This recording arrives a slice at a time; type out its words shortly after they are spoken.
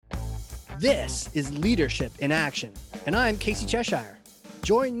This is Leadership in Action, and I'm Casey Cheshire.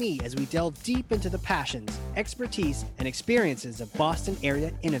 Join me as we delve deep into the passions, expertise, and experiences of Boston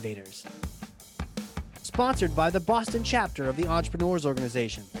area innovators. Sponsored by the Boston chapter of the Entrepreneurs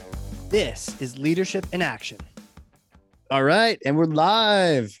Organization. This is Leadership in Action. All right, and we're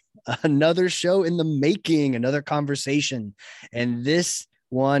live. Another show in the making, another conversation, and this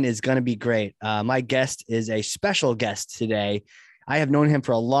one is going to be great. My guest is a special guest today. I have known him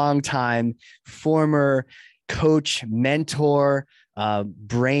for a long time, former coach, mentor,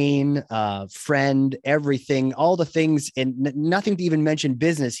 brain, friend, everything, all the things, and nothing to even mention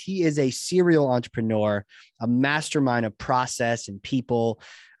business. He is a serial entrepreneur, a mastermind of process and people,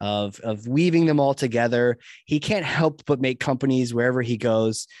 of weaving them all together. He can't help but make companies wherever he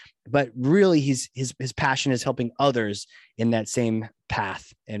goes, but really his passion is helping others in that same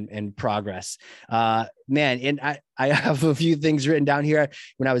path and progress. Man, and I have a few things written down here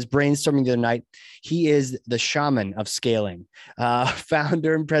when I was brainstorming the other night. He is the shaman of scaling,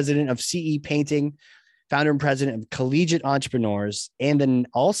 founder and president of CE Painting, founder and president of Collegiate Entrepreneurs, and then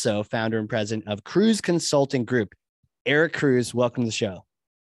also founder and president of Cruz Consulting Group. Eric Cruz, welcome to the show.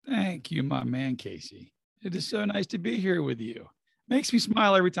 Thank you, my man, Casey. It is so nice to be here with you. Makes me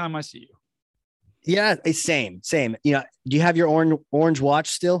smile every time I see you. Yeah, same. You know, do you have your orange watch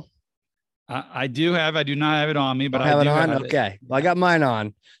still? I do have. I do not have it on me, but I have it on. Have okay. It. Well, I got mine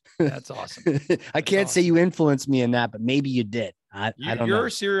on. That's awesome. I can't say you influenced me in that, but maybe you did. I don't know. You're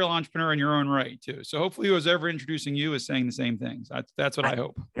a serial entrepreneur in your own right too. So hopefully whoever's ever introducing you is saying the same things. That's what I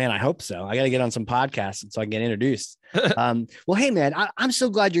hope. Man, I hope so. I got to get on some podcasts so I can get introduced. Well, hey man, I'm so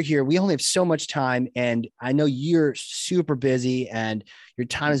glad you're here. We only have so much time, and I know you're super busy and your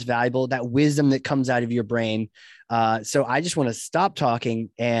time is valuable, that wisdom that comes out of your brain. So I just want to stop talking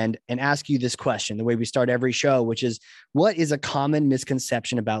and ask you this question, the way we start every show, which is, what is a common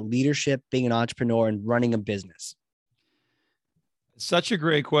misconception about leadership, being an entrepreneur, and running a business? Such a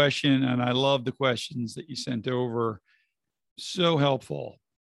great question. And I love the questions that you sent over. So helpful.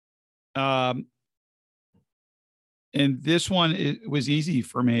 And this one, it was easy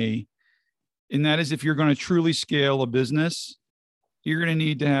for me. And that is, if you're going to truly scale a business, you're going to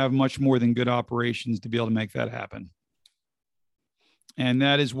need to have much more than good operations to be able to make that happen. And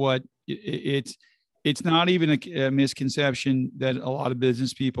that is what it's not even a misconception that a lot of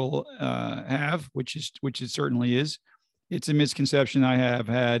business people have, which it certainly is. It's a misconception I have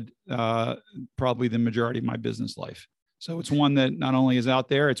had probably the majority of my business life. So it's one that not only is out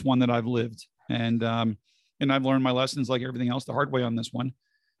there, it's one that I've lived. And I've learned my lessons, like everything else, the hard way on this one.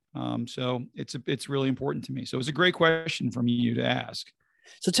 So it's really important to me. So it's a great question from you to ask.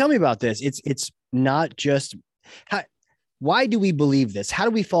 So tell me about this. It's not just why do we believe this? How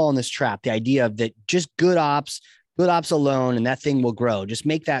do we fall in this trap? The idea of that just good ops alone, and that thing will grow. Just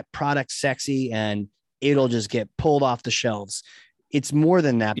make that product sexy and it'll just get pulled off the shelves. It's more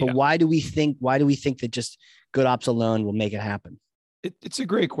than that. But Yeah. Why do we think that just good ops alone will make it happen? It's a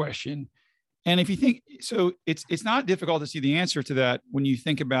great question. And if you think so, it's not difficult to see the answer to that when you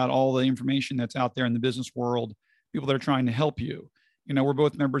think about all the information that's out there in the business world, people that are trying to help you. You know, we're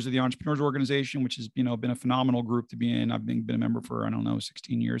both members of the Entrepreneurs Organization, which has, been a phenomenal group to be in. I've been a member for,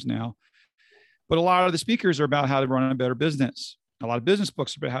 16 years now. But a lot of the speakers are about how to run a better business. A lot of business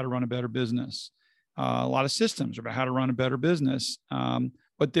books are about how to run a better business. A lot of systems are about how to run a better business.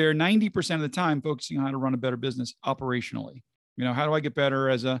 But they're 90% of the time focusing on how to run a better business operationally. How do I get better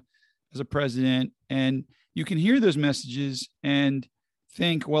as a president? And you can hear those messages and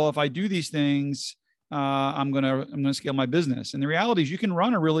think, well, if I do these things, I'm going to scale my business. And the reality is you can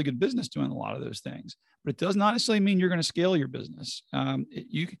run a really good business doing a lot of those things, but it does not necessarily mean you're going to scale your business. And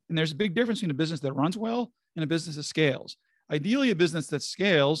there's a big difference between a business that runs well and a business that scales. Ideally, a business that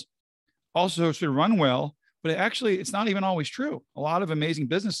scales also should run well, but it's not even always true. A lot of amazing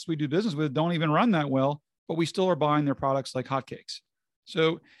businesses we do business with don't even run that well, but we still are buying their products like hotcakes.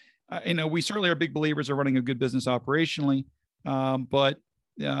 So, we certainly are big believers of running a good business operationally, but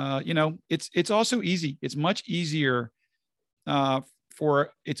it's also easy. It's much easier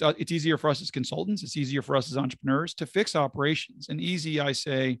it's easier for us as consultants. It's easier for us as entrepreneurs to fix operations. And easy, I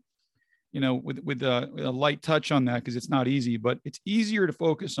say, with a light touch on that, because it's not easy, but it's easier to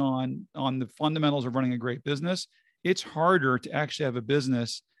focus on the fundamentals of running a great business. It's harder to actually have a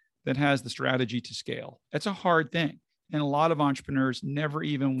business that has the strategy to scale. That's a hard thing. And a lot of entrepreneurs never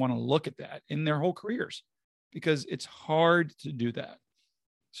even want to look at that in their whole careers because it's hard to do that.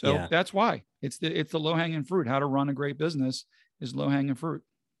 So That's why it's the low-hanging fruit. How to run a great business is low-hanging fruit.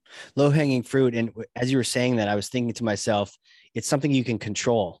 Low-hanging fruit. And as you were saying that, I was thinking to myself, it's something you can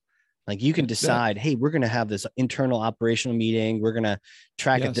control. Like you can decide, hey, we're going to have this internal operational meeting. We're going to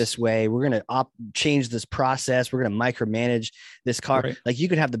track it this way. We're going to change this process. We're going to micromanage this car. Right. Like you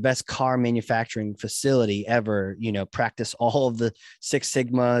could have the best car manufacturing facility ever, practice all of the Six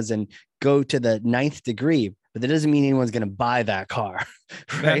Sigmas and go to the 9th degree, but that doesn't mean anyone's going to buy that car.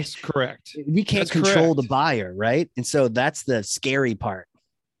 Right. That's correct. We can't control the buyer. Right. And so that's the scary part.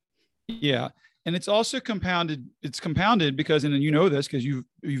 Yeah. And it's also compounded. It's compounded because, and you know this because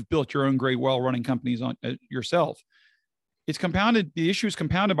you've built your own great, well-running companies on yourself. It's compounded. The issue is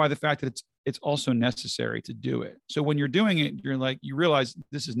compounded by the fact that it's also necessary to do it. So when you're doing it, you realize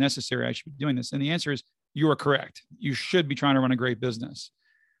this is necessary. I should be doing this. And the answer is you are correct. You should be trying to run a great business,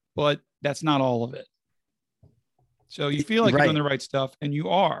 but that's not all of it. So you feel like you're doing the right stuff, and you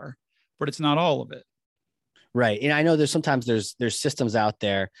are, but it's not all of it. Right. And I know there's systems out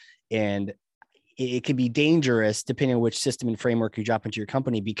there, and it can be dangerous depending on which system and framework you drop into your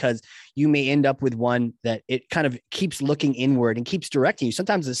company, because you may end up with one that it kind of keeps looking inward and keeps directing you.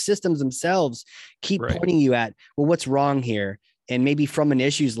 Sometimes the systems themselves keep pointing you at, well, what's wrong here? And maybe from an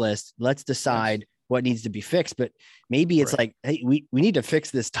issues list, let's decide what needs to be fixed. But maybe it's like, hey, we need to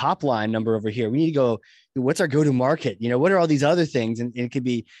fix this top line number over here. We need to go, what's our go-to-market? What are all these other things? And it could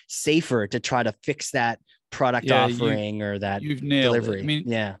be safer to try to fix that product offering or that you've nailed delivery. It. I mean,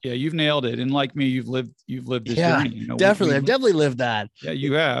 yeah, you've nailed it. And like me, you've lived this journey. Definitely. I've definitely lived that. Yeah,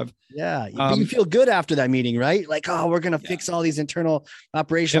 you have. Yeah. But you feel good after that meeting, right? Like, oh, we're going to fix all these internal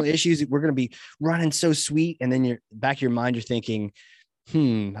operational issues. We're going to be running so sweet. And then back of your mind, you're thinking,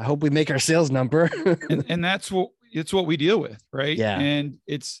 I hope we make our sales number. and that's what we deal with. Right. Yeah. And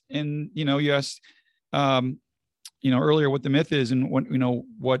you asked, earlier what the myth is and what we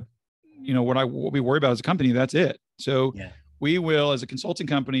worry about as a company, that's it. So we will, as a consulting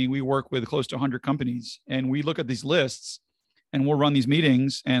company, we work with close to 100 companies, and we look at these lists and we'll run these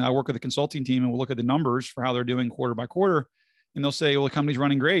meetings, and I work with the consulting team, and we'll look at the numbers for how they're doing quarter by quarter. And they'll say, well, the company's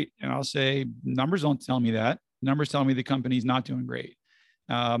running great. And I'll say, numbers don't tell me that. Numbers tell me the company's not doing great.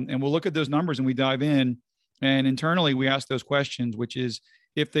 And we'll look at those numbers and we dive in, and internally we ask those questions, which is,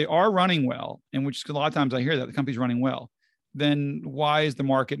 if they are running well, and which a lot of times I hear that the company's running well, then why is the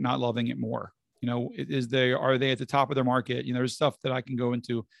market not loving it more? Are they at the top of their market? There's stuff that I can go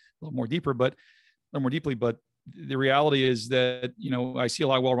into a little more deeply, but the reality is that, I see a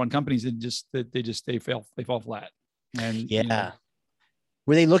lot of well-run companies that they fall flat. And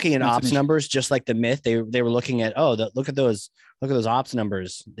were they looking at ops numbers just like the myth? They were looking at, look at those ops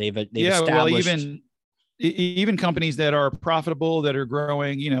numbers. They've established. Well, even companies that are profitable, that are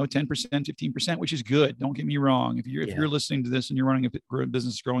growing, 10%, 15%, which is good. Don't get me wrong. If you're listening to this and you're running a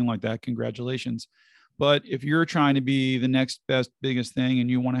business growing like that, congratulations. But if you're trying to be the next best, biggest thing, and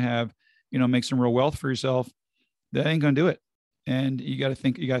you want to have, make some real wealth for yourself, that ain't going to do it. And you got to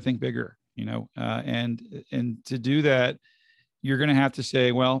think bigger, and to do that, you're going to have to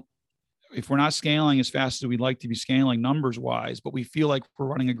say, well, if we're not scaling as fast as we'd like to be scaling numbers wise, but we feel like we're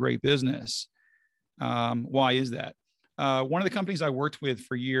running a great business, why is that? One of the companies I worked with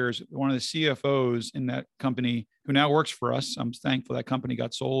for years, one of the CFOs in that company who now works for us, I'm thankful that company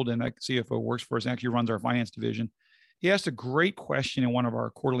got sold and that CFO works for us and actually runs our finance division. He asked a great question in one of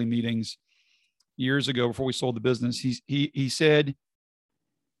our quarterly meetings years ago before we sold the business. He said,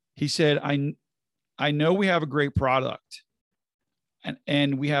 I know we have a great product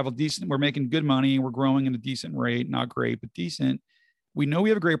and we have we're making good money. We're growing at a decent rate, not great, but decent. We know we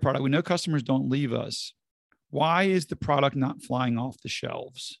have a great product. We know customers don't leave us. Why is the product not flying off the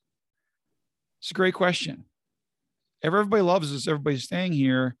shelves? It's a great question. Everybody loves us. Everybody's staying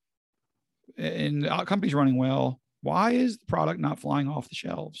here and our company's running well. Why is the product not flying off the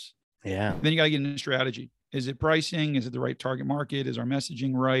shelves? Yeah. Then you got to get into strategy. Is it pricing? Is it the right target market? Is our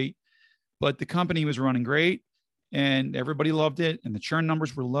messaging right? But the company was running great and everybody loved it and the churn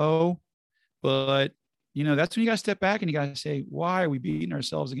numbers were low. But that's when you got to step back and you got to say, why are we beating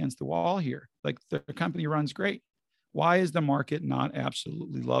ourselves against the wall here? Like the company runs great. Why is the market not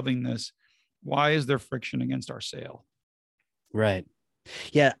absolutely loving this? Why is there friction against our sale? Right.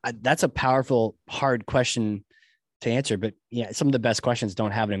 Yeah. That's a powerful, hard question to answer, but some of the best questions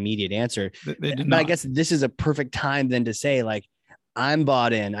don't have an immediate answer. But I guess this is a perfect time then to say, like, I'm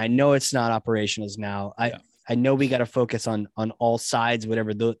bought in. I know it's not operationals now. I know we got to focus on all sides,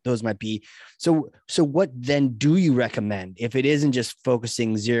 whatever those might be. So what then do you recommend if it isn't just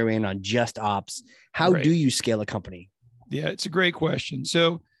zeroing in on just ops? How do you scale a company? Yeah, it's a great question.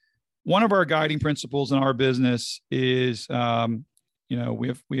 So one of our guiding principles in our business is, remember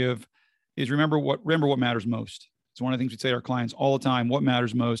what matters most. It's one of the things we say to our clients all the time, what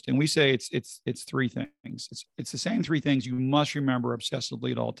matters most. And we say it's three things. It's the same three things you must remember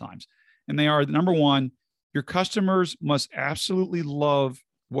obsessively at all times. And they are, number one, your customers must absolutely love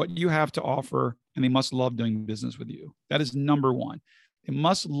what you have to offer, and they must love doing business with you. That is number one. They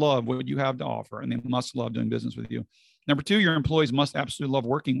must love what you have to offer, and they must love doing business with you. Number two, your employees must absolutely love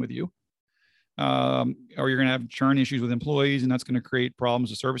working with you. Or you're going to have churn issues with employees, and that's going to create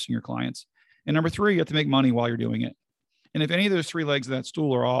problems with servicing your clients. And number three, you have to make money while you're doing it. And if any of those three legs of that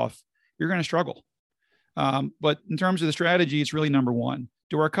stool are off, you're going to struggle. But in terms of the strategy, it's really number one.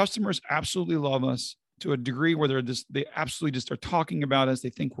 Do our customers absolutely love us to a degree where they absolutely just are talking about us? They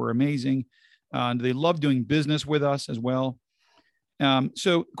think we're amazing. Do they love doing business with us as well?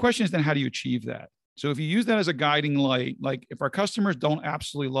 So the question is then, how do you achieve that? So if you use that as a guiding light, like if our customers don't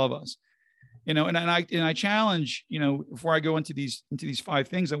absolutely love us, and I challenge, before I go into these 5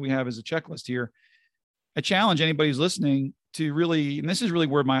 things that we have as a checklist here, I challenge anybody who's listening to really, and this is really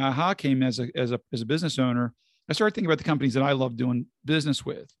where my aha came as a business owner. I started thinking about the companies that I love doing business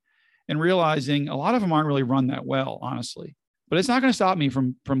with, and realizing a lot of them aren't really run that well, honestly. But it's not going to stop me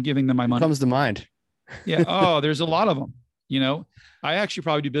from giving them my money. Comes to mind. Yeah. Oh, there's a lot of them. I actually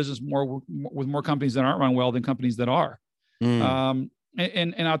probably do business with more companies that aren't run well than companies that are. And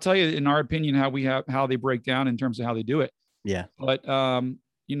I'll tell you, in our opinion, how they break down in terms of how they do it. Yeah. But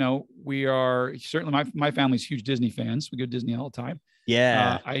we are certainly, my family's huge Disney fans. We go to Disney all the time.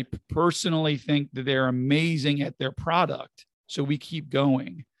 Yeah. I personally think that they're amazing at their product, so we keep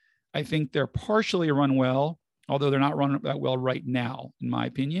going. I think they're partially run well, although they're not run that well right now, in my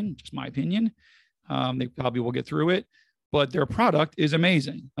opinion. Just my opinion. They probably will get through it, but their product is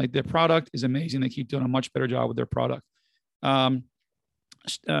amazing. Like, their product is amazing. They keep doing a much better job with their product. Apple.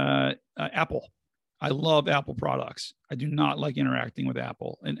 I love Apple products. I do not like interacting with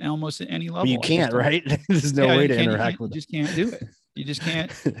Apple and almost at any level. You can't, right? There's no way to interact with it. You just can't do it. You just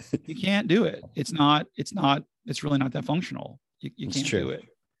can't. You can't do it. It's really not that functional. You can't do it.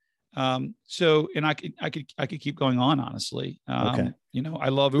 So, and I could keep going on, honestly. Okay. I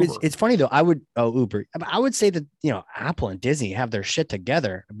love Uber. It's funny though. Uber. I would say that, Apple and Disney have their shit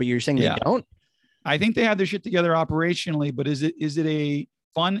together, but you're saying they don't? I think they have their shit together operationally, but is it a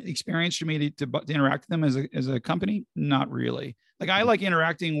fun experience for me to interact with them as a company? Not really. Like, I like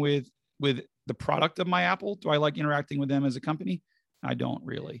interacting with the product of my Apple. Do I like interacting with them as a company? I don't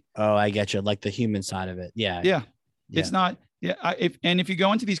really. Oh, I get you. Like the human side of it. Yeah. Yeah. It's not. Yeah. If you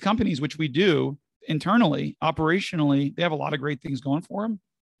go into these companies, which we do internally, operationally, they have a lot of great things going for them,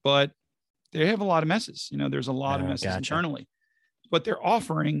 but they have a lot of messes. There's a lot of messes internally, but their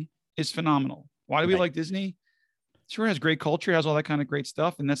offering is phenomenal. Why do we like Disney? Sure, has great culture, has all that kind of great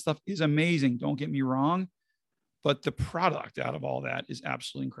stuff, and that stuff is amazing. Don't get me wrong, but the product out of all that is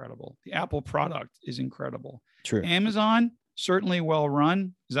absolutely incredible. The Apple product is incredible. True. Amazon, certainly well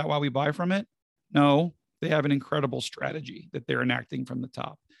run. Is that why we buy from it? No, they have an incredible strategy that they're enacting from the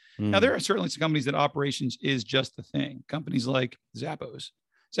top. Now, there are certainly some companies that operations is just the thing. Companies like Zappos.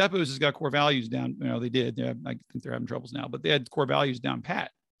 Zappos has got core values down. They did. I think they're having troubles now, but they had core values down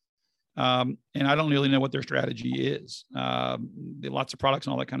pat. And I don't really know what their strategy is. They have lots of products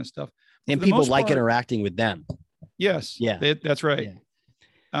and all that kind of stuff. And people like interacting with them. Yes. Yeah. That's right.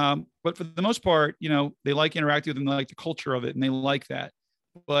 Yeah. But for the most part, they like interacting with them. They like the culture of it, and they like that.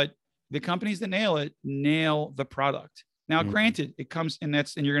 But the companies that nail the product. Now, granted, it comes, and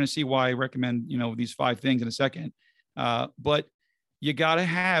you're going to see why I recommend, these 5 things in a second. But you got to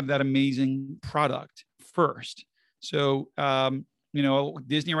have that amazing product first. So,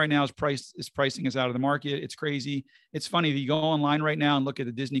 Disney right now is pricing us out of the market. It's crazy. It's funny that you go online right now and look at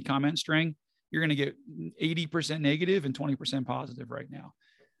the Disney comment string, you're going to get 80% negative and 20% positive right now.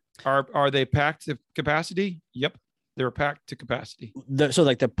 Are they packed to capacity? Yep. They're packed to capacity. So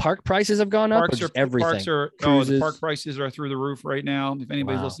like the park prices have gone up, everything. The park prices are through the roof right now. If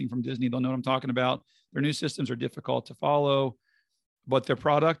anybody's listening from Disney, they'll know what I'm talking about. Their new systems are difficult to follow, but their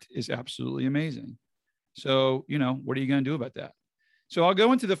product is absolutely amazing. So, what are you going to do about that? So I'll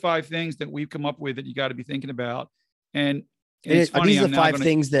go into the 5 things that we've come up with that you got to be thinking about. And it's funny. Are these the 5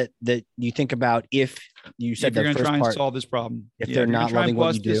 things that you think about if you said you're going to try and solve this problem? If they're not loving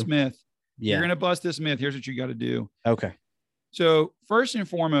what you do. This myth. You're going to bust this myth. Here's what you got to do. Okay. So first and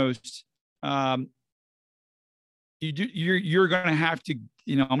foremost, you're going to have to,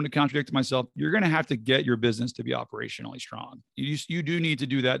 I'm going to contradict myself. You're going to have to get your business to be operationally strong. You do need to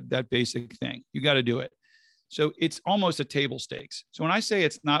do that basic thing. You got to do it. So it's almost a table stakes. So when I say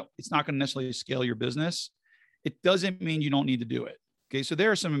it's not going to necessarily scale your business, it doesn't mean you don't need to do it. Okay. So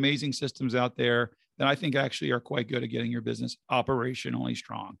there are some amazing systems out there that I think actually are quite good at getting your business operationally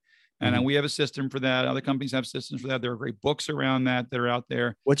strong. And Mhm. we have a system for that. Other companies have systems for that. There are great books around that are out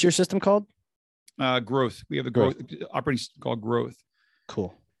there. What's your system called? Growth. We have a Growth. growth operating system called Growth.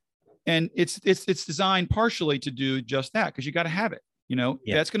 Cool. And it's designed partially to do just that, because you got to have it. Yeah.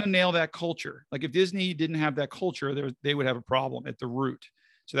 That's going to nail that culture. Like if Disney didn't have that culture, they would have a problem at the root.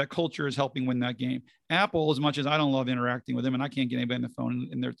 So that culture is helping win that game. Apple, as much as I don't love interacting with them, and I can't get anybody on the phone,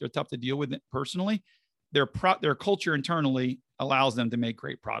 and they're tough to deal with personally, their culture internally allows them to make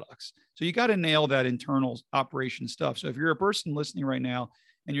great products. So you got to nail that internal operation stuff. So if you're a person listening right now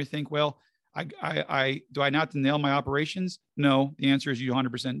and you think, well, I do I not to nail my operations? No, the answer is you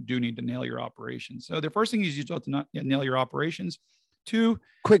 100% do need to nail your operations. So the first thing is you have to not nail your operations. Two,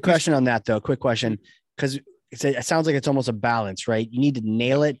 quick question on that though. Quick question, because it sounds like it's almost a balance, right? You need to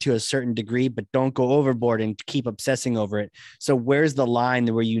nail it to a certain degree, but don't go overboard and keep obsessing over it. So where's the line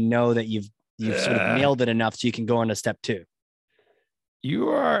where you know that you've sort of nailed it enough so you can go on to step 2? You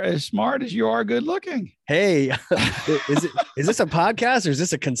are as smart as you are good looking. Hey, is this a podcast or is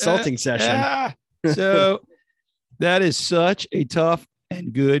this a consulting session? So that is such a tough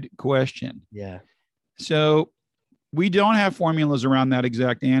and good question. Yeah. So we don't have formulas around that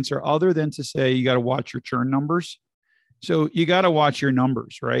exact answer, other than to say you got to watch your churn numbers. So you got to watch your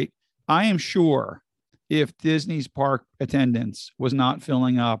numbers, right? I am sure if Disney's park attendance was not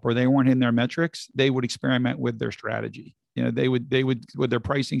filling up or they weren't hitting their metrics, they would experiment with their strategy. They would with their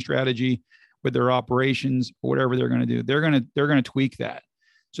pricing strategy, with their operations, or whatever they're going to do. They're going to tweak that.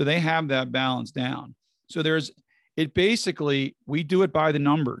 So they have that balance down. So basically, we do it by the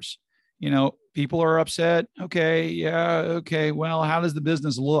numbers. People are upset. Okay. Well, how does the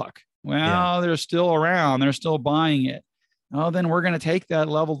business look? Well, They're still around. They're still buying it. Oh, then we're going to take that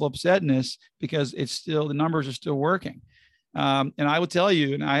level of upsetness because the numbers are still working. And I will tell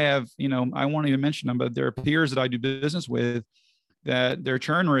you, and I have, I won't even mention them, but there are peers that I do business with that their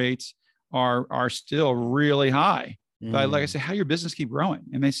churn rates are still really high. But like I say, how your business keep growing?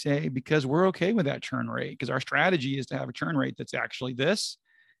 And they say, because we're okay with that churn rate, because our strategy is to have a churn rate that's actually this,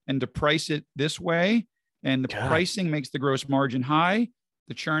 and to price it this way. And the pricing makes the gross margin high.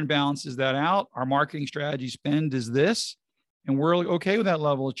 The churn balances that out. Our marketing strategy spend is this, and we're okay with that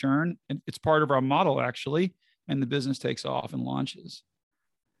level of churn. And it's part of our model, actually. And the business takes off and launches.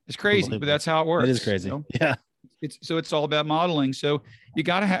 It's crazy, but that's how it works. It is crazy. Yeah. It's all about modeling. So you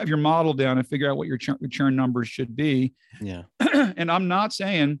got to have your model down and figure out what your churn numbers should be. Yeah. And I'm not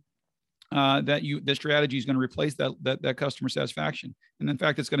saying that the strategy is going to replace that customer satisfaction. And in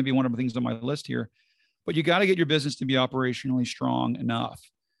fact, it's going to be one of the things on my list here. But you got to get your business to be operationally strong enough.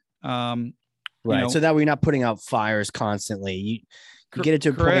 Right. So that way you're not putting out fires constantly. You get it to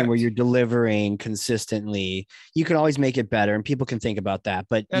a point where you're delivering consistently. You can always make it better, and people can think about that.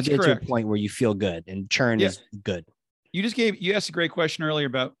 But you get it to a point where you feel good, and churn is good. You asked a great question earlier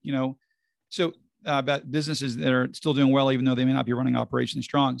about about businesses that are still doing well, even though they may not be running operationally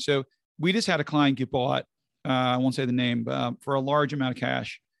strong. So we just had a client get bought. I won't say the name, for a large amount of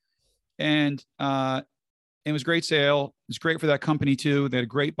cash, and it was a great sale. It was great for that company too. They had a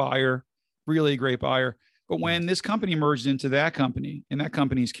great buyer, really great buyer. But when this company merged into that company, and that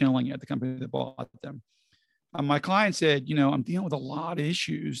company is killing it, the company that bought them, my client said, I'm dealing with a lot of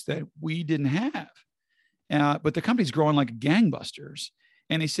issues that we didn't have, but the company's growing like gangbusters.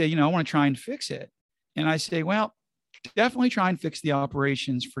 And they say, I want to try and fix it. And I say, well, definitely try and fix the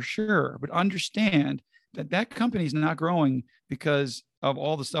operations for sure, but understand that company is not growing because of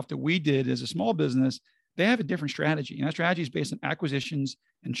all the stuff that we did as a small business. They have a different strategy, and that strategy is based on acquisitions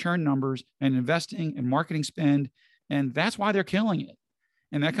and churn numbers and investing and marketing spend. And that's why they're killing it.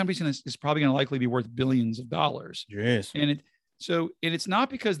 And that company is probably going to likely be worth billions of dollars. Yes. And it's not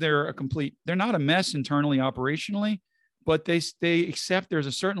because they're not a mess internally, operationally, but they accept there's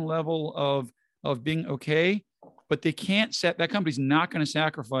a certain level of being okay, but they can't that company's not going to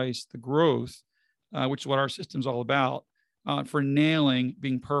sacrifice the growth, which is what our system's all about, for nailing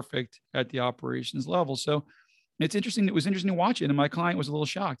being perfect at the operations level. So it's interesting. It was interesting to watch it. And my client was a little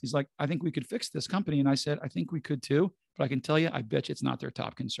shocked. He's like, I think we could fix this company. And I said, I think we could too, but I can tell you, I bet you it's not their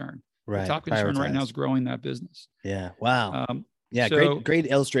top concern. Right. The top concern right now is growing that business. Yeah. Wow. Great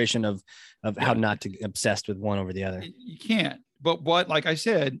illustration of how not to get obsessed with one over the other. You can't, but like I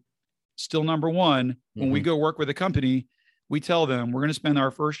said, still number one, when we go work with a company, we tell them we're going to spend our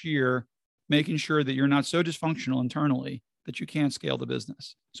first year making sure that you're not so dysfunctional internally that you can't scale the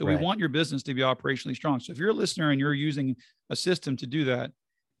business. So we want your business to be operationally strong. So if you're a listener and you're using a system to do that,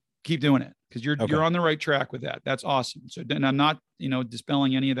 keep doing it, because you're on the right track with that. That's awesome. So then I'm not,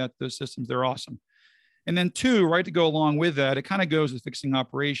 dispelling any of those systems. They're awesome. And then two, right, to go along with that, it kind of goes with fixing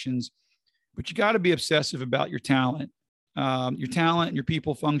operations, but you got to be obsessive about your talent. your talent, your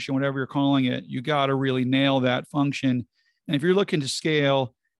people function, whatever you're calling it, you got to really nail that function. And if you're looking to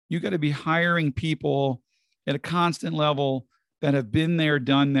scale, you got to be hiring people at a constant level that have been there,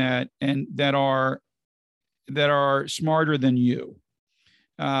 done that, and that are smarter than you.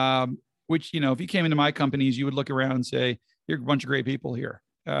 Which, if you came into my companies, you would look around and say, "You're a bunch of great people here,"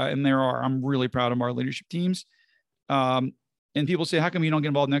 and there are. I'm really proud of our leadership teams. And people say, "How come you don't get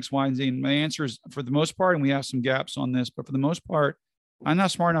involved in X, Y, and Z?" And my answer is, for the most part, and we have some gaps on this, but for the most part, I'm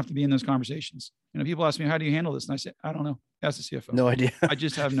not smart enough to be in those conversations. People ask me, "How do you handle this?" And I say, "I don't know. Ask the CFO." No idea. I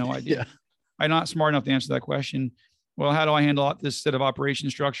just have no idea. Yeah. I'm not smart enough to answer that question. Well, how do I handle this set of operation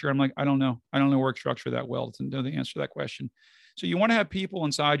structure? I'm like, I don't know. I don't know work structure that well to know the answer to that question. So you want to have people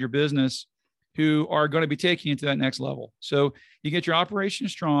inside your business who are going to be taking you to that next level. So you get your operation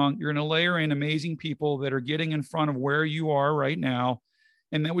strong. You're going to layer in amazing people that are getting in front of where you are right now.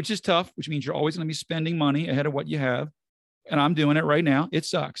 And that, which is tough, which means you're always going to be spending money ahead of what you have. And I'm doing it right now. It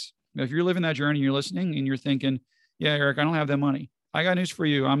sucks. If you're living that journey, you're listening and you're thinking, yeah, Eric, I don't have that money. I got news for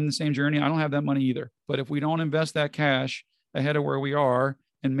you. I'm in the same journey. I don't have that money either. But if we don't invest that cash ahead of where we are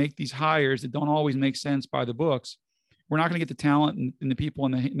and make these hires that don't always make sense by the books, we're not going to get the talent and the people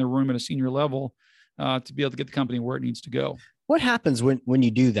in the room at a senior level to be able to get the company where it needs to go. What happens when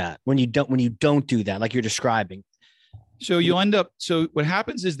you do that? When you don't do that, like you're describing? So what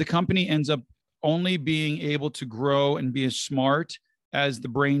happens is the company ends up only being able to grow and be as smart as the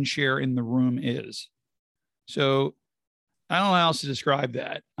brain share in the room is. So I don't know how else to describe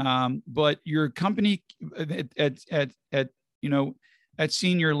that. But your company at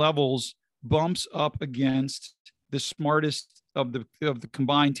senior levels bumps up against the smartest of the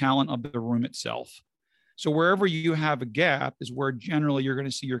combined talent of the room itself. So wherever you have a gap is where generally you're going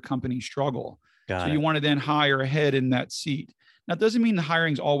to see your company struggle. You want to then hire ahead in that seat. Now, it doesn't mean the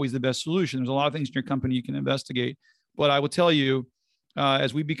hiring is always the best solution. There's a lot of things in your company you can investigate. But I will tell you,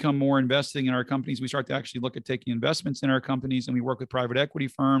 as we become more investing in our companies, we start to actually look at taking investments in our companies, and we work with private equity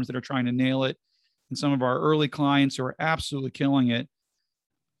firms that are trying to nail it. And some of our early clients who are absolutely killing it,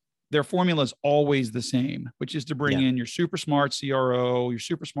 their formula is always the same, which is to bring in your super smart CRO, your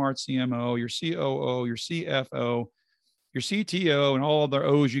super smart CMO, your COO, your CFO, your CTO, and all other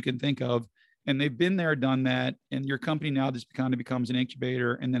O's you can think of. And they've been there, done that. And your company now just kind of becomes an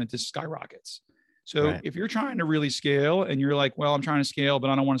incubator, and then it just skyrockets. So if you're trying to really scale and you're like, well, I'm trying to scale, but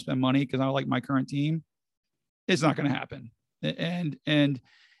I don't want to spend money because I like my current team, it's not going to happen. But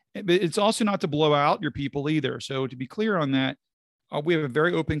it's also not to blow out your people either. So to be clear on that, we have a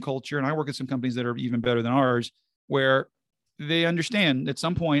very open culture, and I work at some companies that are even better than ours, where they understand at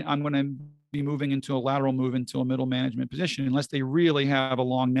some point I'm going to be moving into a lateral move into a middle management position, unless they really have a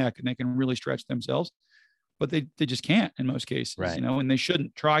long neck and they can really stretch themselves. But they just can't in most cases, and they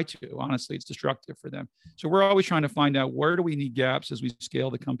shouldn't try to. Honestly, it's destructive for them. So we're always trying to find out, where do we need gaps as we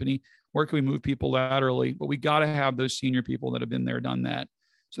scale the company? Where can we move people laterally? But we got to have those senior people that have been there, done that.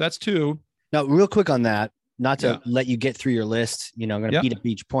 So that's two. Now, real quick on that, not to let you get through your list, I'm going to beat up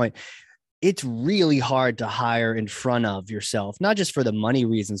each point. It's really hard to hire in front of yourself, not just for the money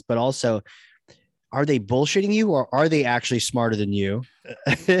reasons, but also, are they bullshitting you, or are they actually smarter than you?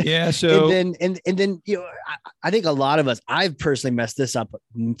 Yeah. So and then I think a lot of us, I've personally messed this up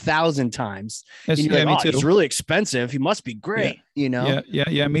 1,000 times. Me too. It's really expensive. He must be great.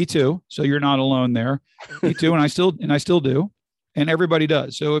 Yeah. Me too. So you're not alone there. Me too. And I still do. And everybody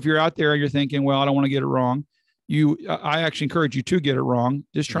does. So if you're out there and you're thinking, well, I don't want to get it wrong, I actually encourage you to get it wrong.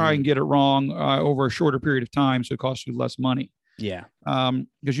 Just try and get it wrong over a shorter period of time, so it costs you less money. Yeah.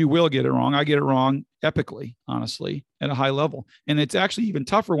 Because you will get it wrong. I get it wrong epically, honestly, at a high level. And it's actually even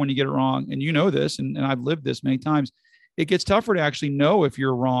tougher when you get it wrong. And you know this, and I've lived this many times. It gets tougher to actually know if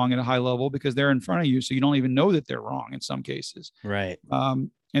you're wrong at a high level, because they're in front of you. So you don't even know that they're wrong in some cases. Right.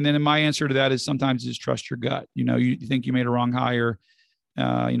 And then my answer to that is sometimes just trust your gut. You think you made a wrong hire.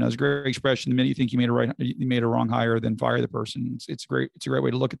 It's a great expression. The minute you think you made a wrong hire, then fire the person. It's great. It's a great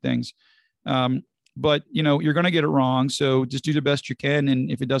way to look at things. But you're going to get it wrong. So just do the best you can.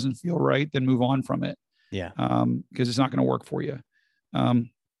 And if it doesn't feel right, then move on from it. Yeah. Because it's not going to work for you.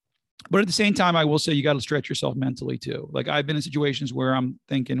 But at the same time, I will say you got to stretch yourself mentally too. Like, I've been in situations where I'm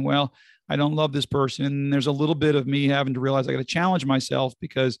thinking, well, I don't love this person. And there's a little bit of me having to realize I got to challenge myself,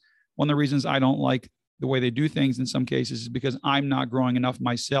 because one of the reasons I don't like the way they do things in some cases is because I'm not growing enough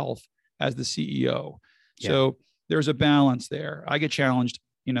myself as the CEO. Yeah. So there's a balance there. I get challenged,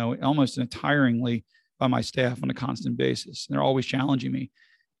 almost tiringly by my staff on a constant basis. They're always challenging me.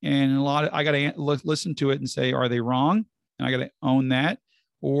 And I got to listen to it and say, are they wrong? And I got to own that.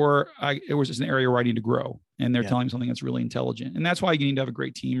 Or it was just an area where I need to grow. and they're telling something that's really intelligent. And that's why you need to have a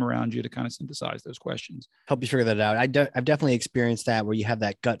great team around you to kind of synthesize those questions. Help you figure that out. I've definitely experienced that, where you have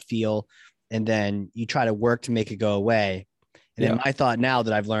that gut feel and then you try to work to make it go away. And then my thought now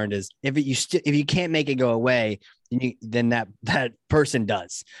that I've learned is if you can't make it go away, then that person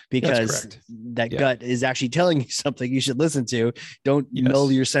does, because that gut is actually telling you something you should listen to. Don't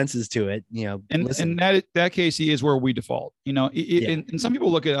null your senses to it, and that Casey is where we default, and some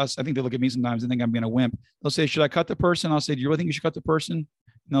people look at us. I think they look at me sometimes and think I'm being a wimp. They'll say, should I cut the person? I'll say, do you really think you should cut the person? And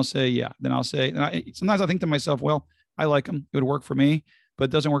they'll say, yeah. Then I'll say, sometimes I think to myself, well, I like them. It would work for me, but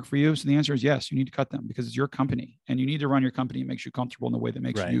it doesn't work for you. So the answer is yes, you need to cut them, because it's your company and you need to run your company. It makes you comfortable in the way that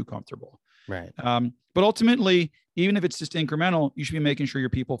makes you comfortable. Right. But ultimately, even if it's just incremental, you should be making sure your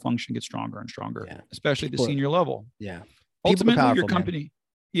people function gets stronger and stronger, especially at the senior level. Yeah. Ultimately, your company,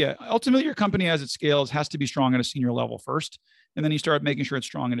 ultimately your company as it scales has to be strong at a senior level first. And then you start making sure it's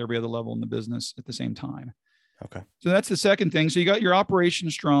strong at every other level in the business at the same time. Okay. So that's the second thing. So you got your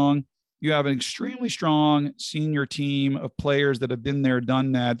operation strong. You have an extremely strong senior team of players that have been there,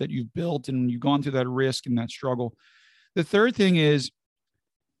 done that you've built, and you've gone through that risk and that struggle. The third thing is,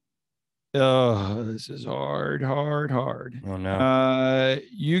 this is hard. Oh no.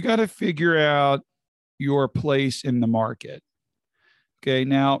 You got to figure out your place in the market. Okay.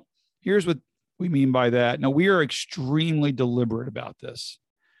 Now, here's what we mean by that. Now, we are extremely deliberate about this.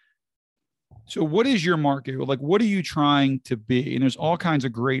 So what is your market? Like, what are you trying to be? And there's all kinds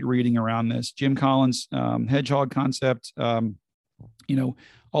of great reading around this. Jim Collins, hedgehog concept, all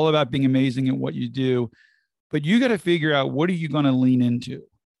about being amazing at what you do. But you got to figure out, what are you going to lean into?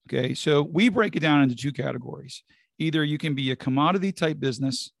 Okay. So we break it down into two categories. Either you can be a commodity type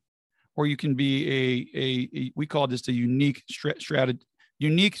business, or you can be we call this a unique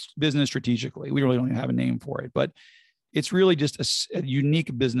unique business strategically. We really don't even have a name for it, but it's really just a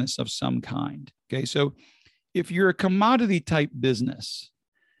unique business of some kind. Okay. So if you're a commodity type business,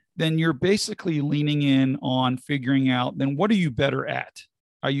 then you're basically leaning in on figuring out, then what are you better at?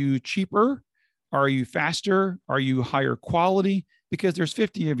 Are you cheaper? Are you faster? Are you higher quality? Because there's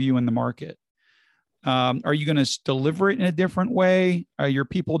 50 of you in the market. Are you going to deliver it in a different way? Are your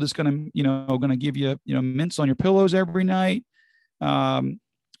people just going to give you, mints on your pillows every night?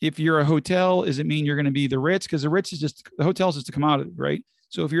 If you're a hotel, does it mean you're going to be the Ritz? Because the hotel's just a commodity, right?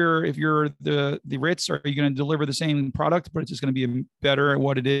 So if you're the Ritz, are you going to deliver the same product, but it's just going to be better at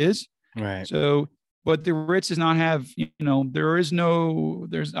what it is? Right. So, but the Ritz does not have, I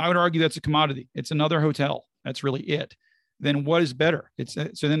would argue that's a commodity. It's another hotel. That's really it. Then what is better?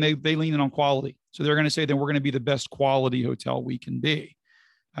 So then they lean in on quality. So they're going to say, then we're going to be the best quality hotel we can be.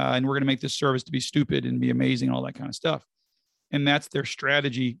 And we're going to make this service to be stupid and be amazing and all that kind of stuff. And that's their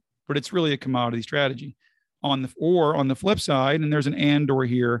strategy, but it's really a commodity strategy. On the flip side, and there's an and/or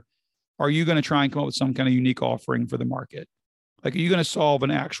here, are you going to try and come up with some kind of unique offering for the market? Like, are you going to solve an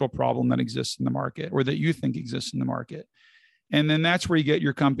actual problem that exists in the market, or that you think exists in the market? And then that's where you get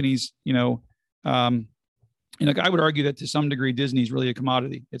your companies, I would argue that to some degree, Disney is really a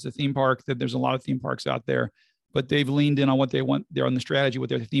commodity. It's a theme park that there's a lot of theme parks out there, but they've leaned in on what they want. They're on the strategy, what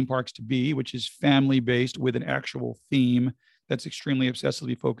their theme parks to be, which is family-based with an actual theme that's extremely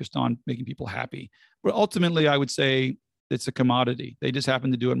obsessively focused on making people happy. But ultimately, I would say it's a commodity. They just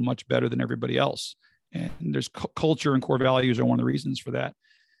happen to do it much better than everybody else. And there's culture and core values are one of the reasons for that.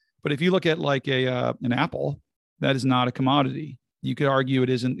 But if you look at like an Apple, that is not a commodity. You could argue it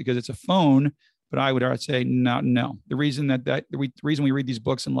isn't because it's a phone, but I would say no. The reason the reason we read these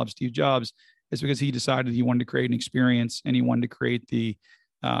books and love Steve Jobs is because he decided he wanted to create an experience, and he wanted to create the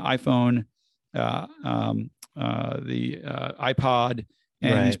iPhone, the iPod,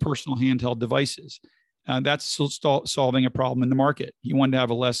 and these personal handheld devices. That's solving a problem in the market. He wanted to have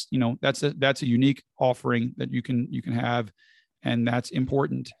a less, that's a unique offering that you can have, and that's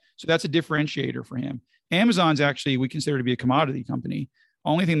important. So that's a differentiator for him. Amazon's actually, we consider to be a commodity company.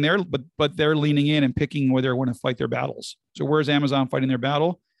 Only thing but they're leaning in and picking where they want to fight their battles. So where's Amazon fighting their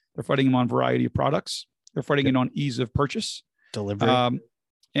battle? They're fighting them on variety of products. They're fighting it on ease of purchase, delivery,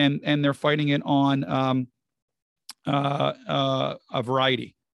 and they're fighting it on a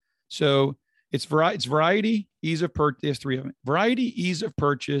variety. So it's variety, ease of purchase. There's three of them: variety, ease of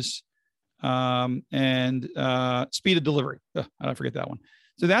purchase, and speed of delivery. I forget that one.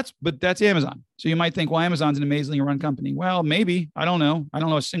 So that's Amazon. So you might think, well, Amazon's an amazingly run company. Well, maybe. I don't know. I don't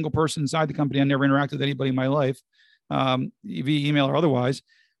know a single person inside the company. I never interacted with anybody in my life, via email or otherwise.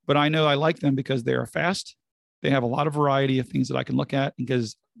 But I know I like them because they are fast. They have a lot of variety of things that I can look at.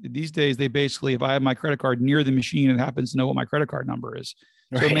 Because these days, they basically, if I have my credit card near the machine, it happens to know what my credit card number is.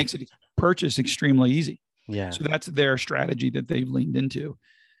 So it makes it purchase extremely easy. Yeah. So that's their strategy that they've leaned into.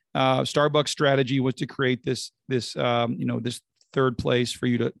 Starbucks strategy was to create this third place for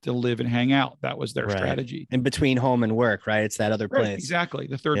you to live and hang out. That was their strategy. In between home and work, right? It's that other place. Exactly.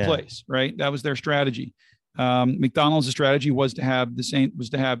 The third place, right? That was their strategy. McDonald's strategy was to have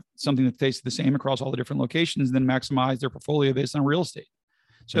something that tasted the same across all the different locations, and then maximize their portfolio based on real estate.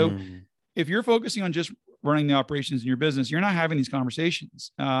 So if you're focusing on just running the operations in your business, you're not having these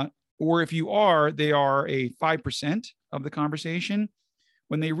conversations. Or if you are, they are a 5% of the conversation,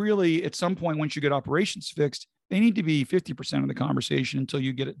 when they really, at some point, once you get operations fixed, they need to be 50% of the conversation until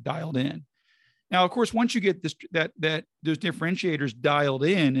you get it dialed in. Now, of course, once you get those differentiators dialed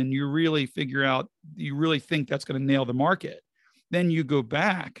in and you really figure out, you really think that's going to nail the market, then you go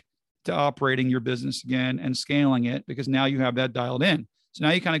back to operating your business again and scaling it, because now you have that dialed in. So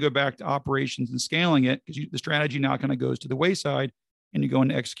now you kind of go back to operations and scaling it, because the strategy now kind of goes to the wayside and you go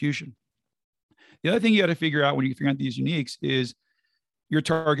into execution. The other thing you got to figure out when you figure out these uniques is your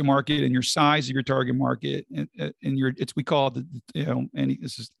target market and your size of your target market, and we call it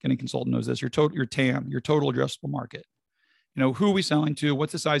any consultant knows this, your TAM, your total addressable market. Who are we selling to?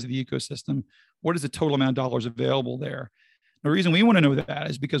 What's the size of the ecosystem? What is the total amount of dollars available there? The reason we want to know that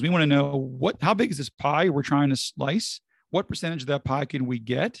is because we want to know how big is this pie we're trying to slice? What percentage of that pie can we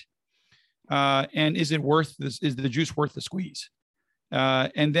get? And is it worth this? Is the juice worth the squeeze?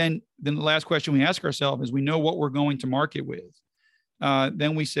 And then the last question we ask ourselves is, we know what we're going to market with.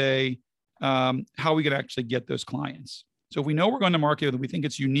 Then we say, how are we going to actually get those clients? So if we know we're going to market with, we think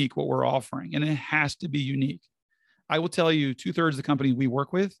it's unique what we're offering, and it has to be unique. I will tell you, 2/3 of the companies we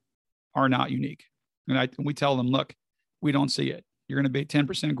work with are not unique. And we tell them, look, we don't see it. You're going to be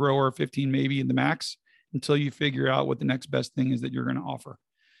 10% grower, 15 maybe in the max, until you figure out what the next best thing is that you're going to offer.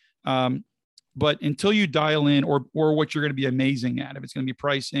 But until you dial in or what you're going to be amazing at, if it's going to be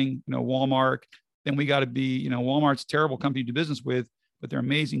pricing, Walmart, then we got to be, Walmart's a terrible company to do business with, but they're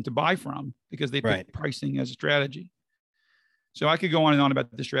amazing to buy from because they pick pricing as a strategy. So I could go on and on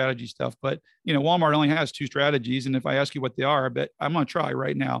about the strategy stuff, but Walmart only has 2 strategies. And if I ask you what they are, but I'm going to try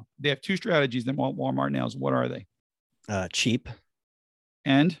right now. They have 2 strategies that Walmart nails. What are they? Cheap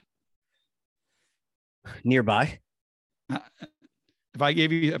and nearby. If I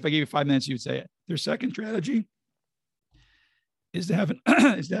gave you 5 minutes, you'd say it. Their second strategy is to have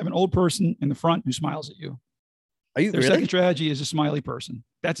an old person in the front who smiles at you. Are you Their really? second strategy is a smiley person.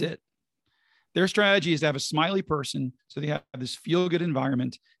 That's it. Their strategy is to have a smiley person, so they have this feel-good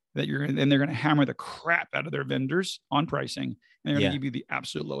environment that and they're going to hammer the crap out of their vendors on pricing, and they're going to give you the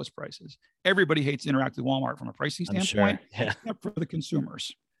absolute lowest prices. Everybody hates to interact with Walmart from a pricing standpoint, except for the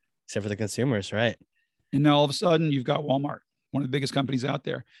consumers. Except for the consumers, right? And now all of a sudden, you've got Walmart, one of the biggest companies out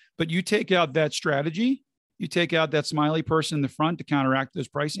there. But you take out that strategy, you take out that smiley person in the front to counteract those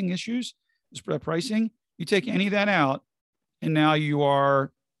pricing issues, pricing. You take any of that out, and now you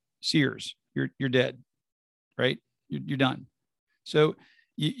are Sears. You're dead, right? You're done. So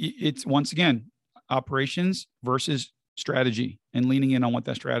it's, once again, operations versus strategy, and leaning in on what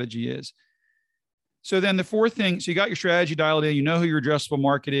that strategy is. So then the fourth thing, so you got your strategy dialed in, you know who your addressable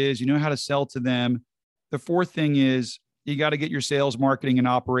market is, you know how to sell to them. The fourth thing is you got to get your sales, marketing, and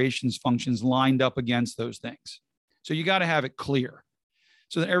operations functions lined up against those things. So you got to have it clear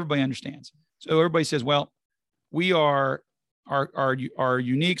so that everybody understands. So everybody says, well, we are our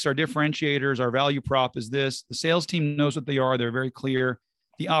uniques, our differentiators, our value prop is this. The sales team knows what they are. They're very clear.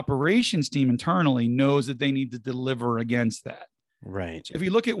 The operations team internally knows that they need to deliver against that. Right. So if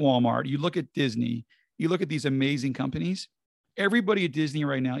you look at Walmart, you look at Disney, you look at these amazing companies, everybody at Disney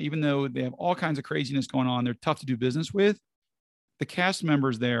right now, even though they have all kinds of craziness going on, they're tough to do business with. The cast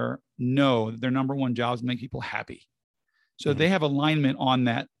members there know that their number one job is to make people happy. So they have alignment on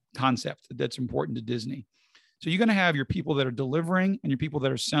that concept that's important to Disney. So you're going to have your people that are delivering and your people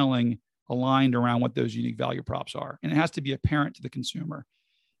that are selling aligned around what those unique value props are. And it has to be apparent to the consumer.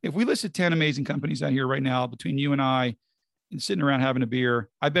 If we listed 10 amazing companies out here right now, between you and I, and sitting around having a beer,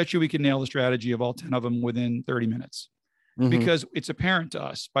 I bet you we could nail the strategy of all 10 of them within 30 minutes. Because it's apparent to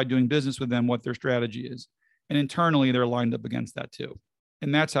us by doing business with them what their strategy is. And internally, they're lined up against that too.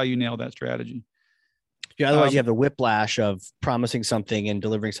 And that's how you nail that strategy. Yeah, otherwise you have the whiplash of promising something and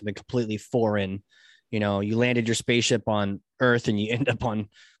delivering something completely foreign. You landed your spaceship on Earth and you end up on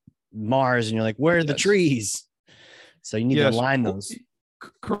Mars and you're like, where are the trees? So you need to align those.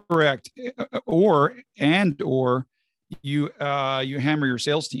 Correct. Or you hammer your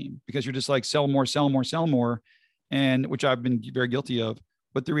sales team because you're just like, sell more, sell more, sell more. And which I've been very guilty of.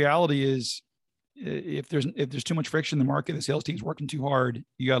 But the reality is, if there's too much friction in the market, the sales team's working too hard,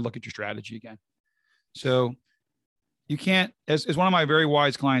 you got to look at your strategy again. So you can't, as one of my very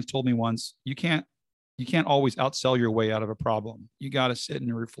wise clients told me once, you can't You can't always outsell your way out of a problem. You got to sit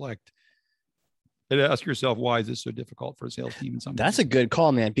and reflect and ask yourself, why is this so difficult for a sales team? In some That's cases? a good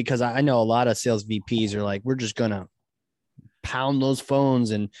call, man, because I know a lot of sales VPs are like, we're just going to pound those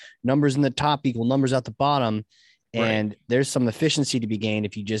phones and numbers in the top equal numbers at the bottom. And there's some efficiency to be gained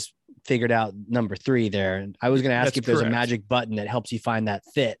if you just figured out number 3 there. And I was going to ask if there's a magic button that helps you find that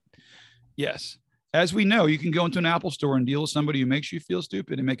fit. Yes. As we know, you can go into an Apple store and deal with somebody who makes you feel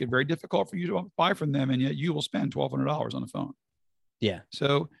stupid and make it very difficult for you to buy from them. And yet you will spend $1,200 on a phone. Yeah.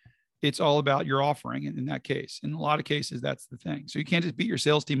 So it's all about your offering. And in that case, in a lot of cases, that's the thing. So you can't just beat your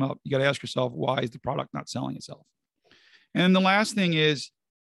sales team up. You got to ask yourself, why is the product not selling itself? And the last thing is,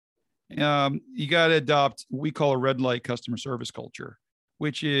 you got to adopt what we call a red light customer service culture,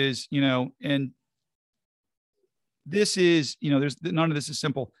 which is, and this is, there's none of this is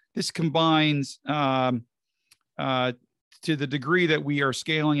simple. This combines to the degree that we are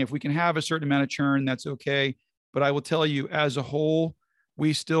scaling. If we can have a certain amount of churn, that's okay. But I will tell you, as a whole,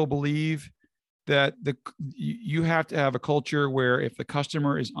 we still believe that you have to have a culture where if the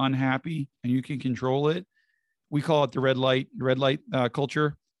customer is unhappy and you can control it, we call it the red light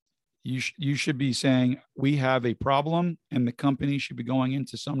culture. You should be saying, we have a problem, and the company should be going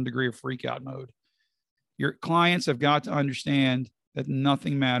into some degree of freak out mode. Your clients have got to understand that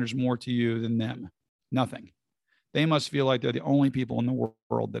nothing matters more to you than them. Nothing. They must feel like they're the only people in the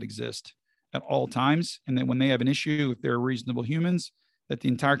world that exist at all times. And then when they have an issue, if they're reasonable humans, that the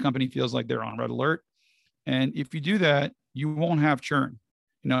entire company feels like they're on red alert. And if you do that, you won't have churn.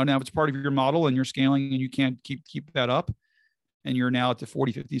 Now if it's part of your model and you're scaling and you can't keep that up, and you're now at the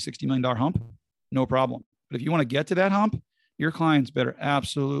 40, 50, $60 million hump, no problem. But if you want to get to that hump, your clients better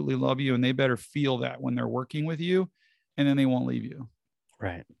absolutely love you, and they better feel that when they're working with you, and then they won't leave you.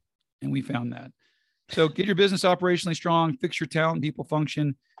 Right. And we found that. So get your business operationally strong, fix your talent and people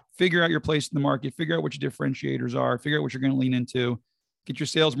function, figure out your place in the market, figure out what your differentiators are, figure out what you're going to lean into, get your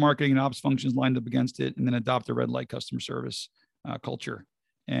sales, marketing, and ops functions lined up against it, and then adopt a red light customer service culture.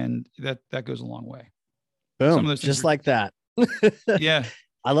 And that goes a long way. Boom. Just like that. Yeah.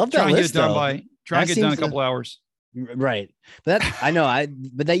 I love that list, try and get done a couple hours. Right. But that, I know,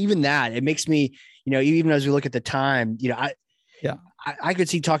 but that, even that, it makes me, even as we look at the time, I could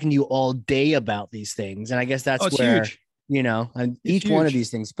see talking to you all day about these things. And I guess that's where, huge. And each one of these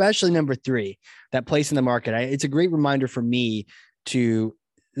things, especially number 3, that place in the market, it's a great reminder for me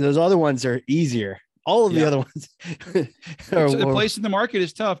those other ones are easier. All of the other ones. The place in the market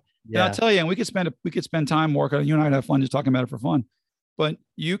is tough. Yeah. And I'll tell you, and we could spend time working. You and I'd have fun just talking about it for fun. But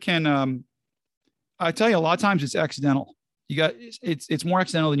you can, I tell you, a lot of times it's accidental. It's more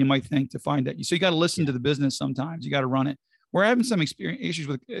accidental than you might think to find it. So you got to listen to the business sometimes. You got to run it. We're having some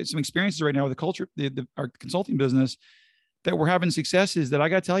experiences right now with the culture, our consulting business, that we're having successes that I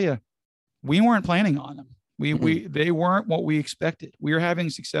got to tell you, we weren't planning on them. They weren't what we expected. We were having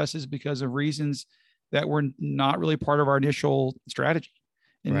successes because of reasons that were not really part of our initial strategy.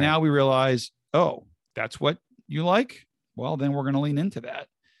 And now we realize, oh, that's what you like? Well, then we're going to lean into that.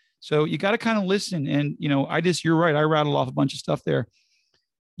 So you got to kind of listen. And, you're right. I rattled off a bunch of stuff there.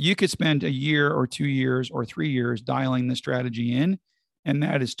 You could spend a year or 2 years or 3 years dialing the strategy in, and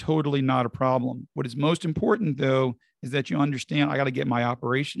that is totally not a problem. What is most important, though, is that you understand I got to get my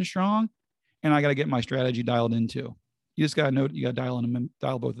operation strong, and I got to get my strategy dialed in too. You just got to know you got to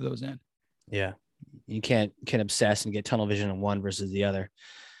dial both of those in. Yeah. You can't obsess and get tunnel vision on one versus the other.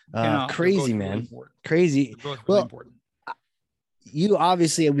 Crazy, man. Really crazy. Well, important. You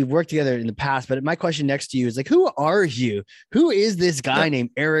obviously, we've worked together in the past, but my question next to you is like, who are you? Who is this guy named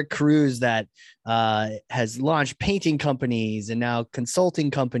Eric Cruz that has launched painting companies and now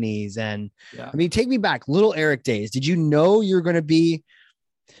consulting companies? And I mean, take me back, little Eric days. Did you know you're going to be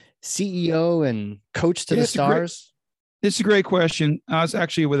CEO and coach to the stars? It's a great question. I was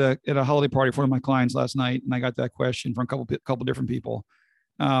actually at a holiday party for one of my clients last night, and I got that question from a couple different people.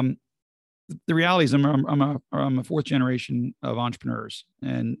 The reality is I'm a fourth generation of entrepreneurs,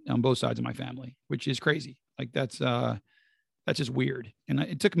 and on both sides of my family, which is crazy. Like that's just weird. And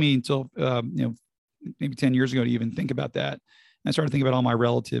it took me until, maybe 10 years ago to even think about that. And I started thinking about all my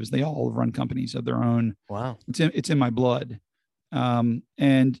relatives. They all run companies of their own. Wow. It's in my blood. And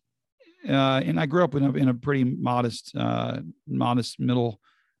I grew up in a pretty modest middle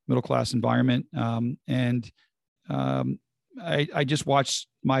class environment. I just watched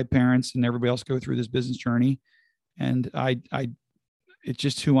my parents and everybody else go through this business journey, and it's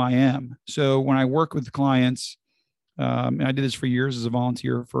just who I am. So when I work with clients, and I did this for years as a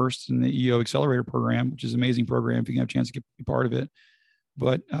volunteer first in the EO Accelerator program, which is an amazing program if you can have a chance to be part of it.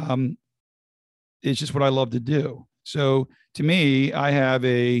 But it's just what I love to do. So to me, I have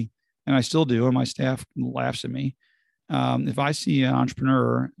a and I still do, and my staff laughs at me. If I see an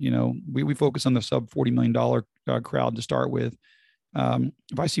entrepreneur, we focus on the sub $40 million crowd to start with.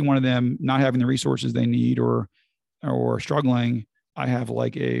 If I see one of them not having the resources they need or struggling, I have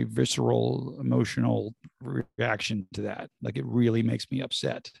like a visceral emotional reaction to that. Like it really makes me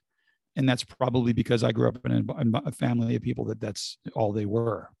upset. And that's probably because I grew up in a family of people that's all they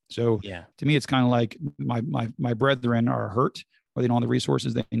were. So to me, it's kind of like my brethren are hurt, or they don't have the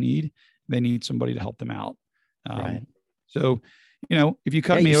resources they need. They need somebody to help them out. Right. So, if you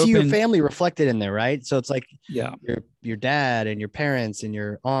cut me you open, see your family reflected in there, right? So it's like yeah, your dad and your parents and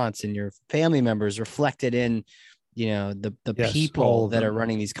your aunts and your family members reflected in, the yes, people that are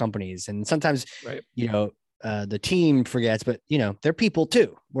running these companies. And sometimes, right. The team forgets, but they're people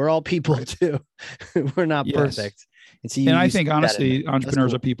too. We're all people too. We're not perfect. And I think honestly,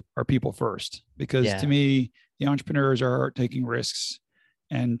 entrepreneurs are people first, because to me, the entrepreneurs are taking risks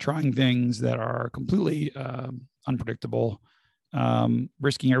and trying things that are completely unpredictable,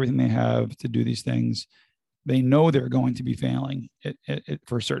 risking everything they have to do these things. They know they're going to be failing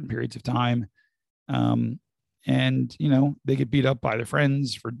for certain periods of time. And they get beat up by their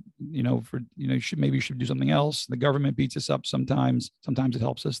friends for you should do something else. The government beats us up sometimes it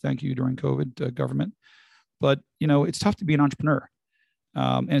helps us, thank you, during COVID, government. But it's tough to be an entrepreneur,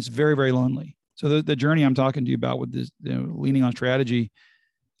 and it's very, very lonely. So the journey I'm talking to you about with this, leaning on strategy,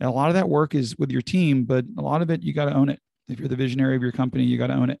 a lot of that work is with your team, but a lot of it you got to own it. If you're the visionary of your company, you got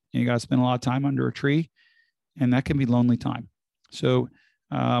to own it, and you got to spend a lot of time under a tree, and that can be lonely time. So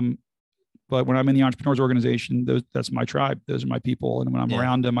but when I'm in the entrepreneurs organization, that's my tribe. Those are my people. And when I'm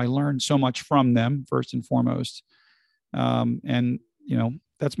around them, I learn so much from them, first and foremost. And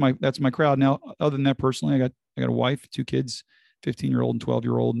that's my crowd. Now, other than that, personally, I got a wife, 2 kids, 15-year-old and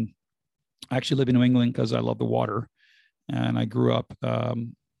 12-year-old. And I actually live in New England because I love the water. And I grew up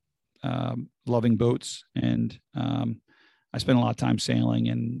loving boats. And I spent a lot of time sailing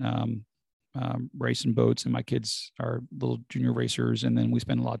and racing boats, and my kids are little junior racers. And then we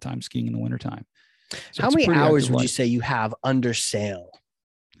spend a lot of time skiing in the wintertime. So how many hours would you say you have under sail?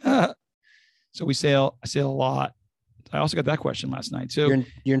 So I sail a lot. I also got that question last night. So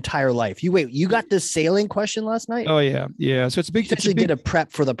your entire life. You got this sailing question last night? Oh yeah. Yeah. So it's a big, did a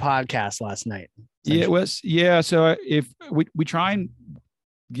prep for the podcast last night. Yeah, it was. Yeah. So if we try and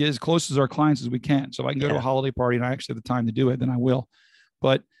get as close as our clients as we can. So if I can go to a holiday party and I actually have the time to do it, then I will.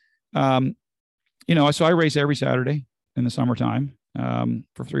 But, so I race every Saturday in the summertime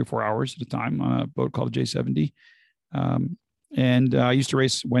for 3 or 4 hours at a time on a boat called J70. And I used to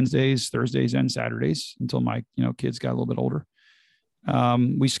race Wednesdays, Thursdays, and Saturdays until my kids got a little bit older.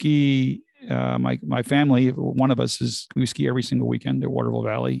 We ski. My family, one of us we ski every single weekend at Waterville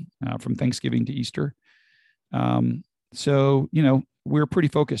Valley from Thanksgiving to Easter. So we're a pretty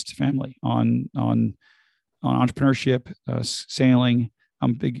focused family on entrepreneurship, sailing.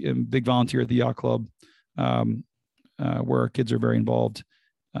 I'm a big volunteer at the yacht club, where our kids are very involved.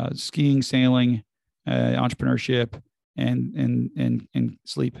 Skiing, sailing, entrepreneurship, and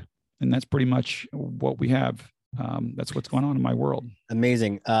sleep, and that's pretty much what we have. That's what's going on in my world.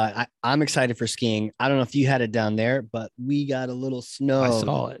 Amazing. I'm excited for skiing. I don't know if you had it down there, but we got a little snow. I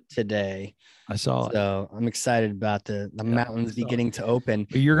saw it today. I saw it. So I'm excited about the mountains beginning to open.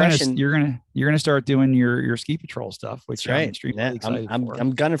 But you're gonna start doing your ski patrol stuff, which I'm extremely excited for.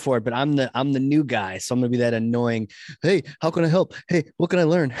 I'm gunning for it, but I'm the new guy, so I'm gonna be that annoying. Hey, how can I help? Hey, what can I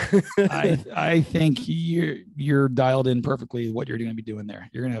learn? I think you're dialed in perfectly what you're going to be doing there.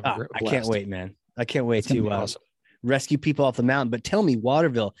 You're gonna have a blast. I can't wait, man. I can't wait to awesome. Rescue people off the mountain. But tell me,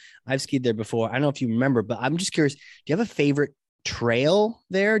 Waterville, I've skied there before. I don't know if you remember, but I'm just curious. Do you have a favorite trail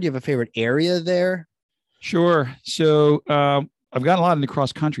there? Do you have a favorite area there? Sure. So I've gotten a lot into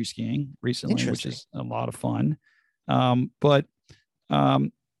cross country skiing recently, which is a lot of fun. But I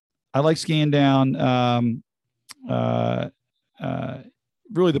like skiing down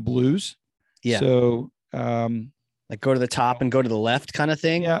really the blues. Yeah. So like go to the top and go to the left kind of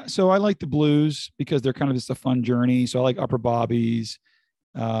thing. Yeah. So I like the blues because they're kind of just a fun journey. So I like Upper Bobbies,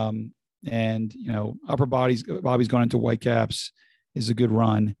 and Upper Bobbies going into Whitecaps is a good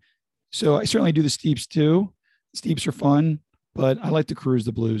run. So I certainly do the steeps too. Steeps are fun, but I like to cruise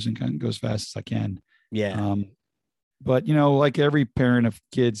the blues and kind of go as fast as I can. Yeah. But like every parent of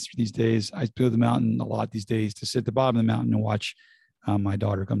kids these days, I go to the mountain a lot these days to sit at the bottom of the mountain and watch my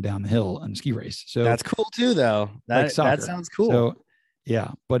daughter come down the hill on a ski race. So that's cool too, though. That sounds cool. So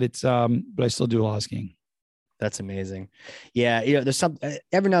yeah, but it's but I still do a lot of skiing. That's amazing. Yeah. There's some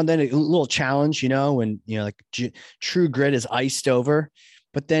every now and then a little challenge, when like true grit is iced over.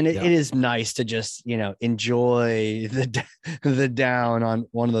 But then it is nice to just, enjoy the down on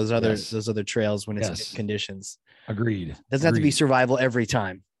one of those other trails when it's good conditions. Agreed. Doesn't have to be survival every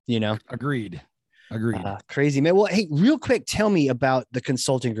time, Agreed. Crazy, man. Well, hey, real quick, tell me about the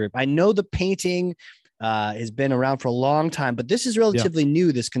consulting group. I know the painting has been around for a long time, but this is relatively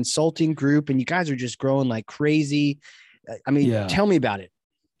new, this consulting group, and you guys are just growing like crazy. Tell me about it.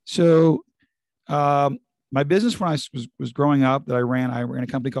 So, my business when I was growing up that I ran a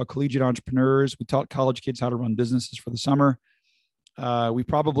company called Collegiate Entrepreneurs. We taught college kids how to run businesses for the summer. We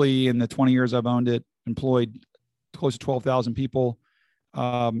probably, in the 20 years I've owned it, employed close to 12,000 people.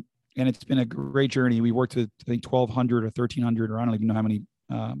 And it's been a great journey. We worked with, I think, 1,200 or 1,300, or I don't even know how many,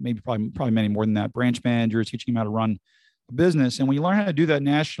 probably many more than that, branch managers, teaching them how to run a business. And when you learn how to do that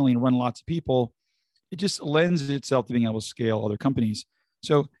nationally and run lots of people, it just lends itself to being able to scale other companies.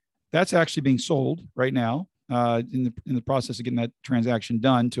 So that's actually being sold right now, in the process of getting that transaction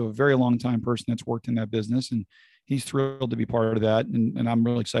done to a very long time person that's worked in that business. And he's thrilled to be part of that. And I'm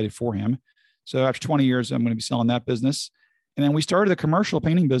really excited for him. So after 20 years, I'm going to be selling that business. And then we started a commercial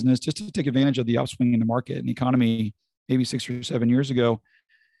painting business just to take advantage of the upswing in the market and the economy maybe 6 or 7 years ago.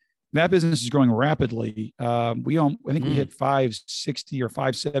 That business is growing rapidly. I think we hit 560 or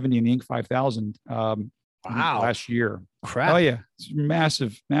 570 in the Inc. 5000 last year. Crap. Oh yeah. It's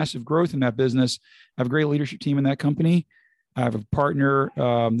massive growth in that business. I have a great leadership team in that company. I have a partner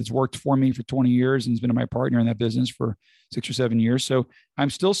that's worked for me for 20 years and has been my partner in that business for 6 or 7 years. So I'm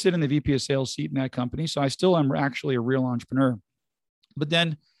still sitting in the VP of sales seat in that company. So I still am actually a real entrepreneur. But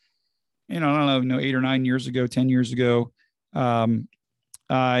then, I don't know, 8 or 9 years ago, 10 years ago,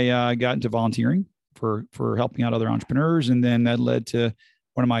 I got into volunteering for helping out other entrepreneurs. And then that led to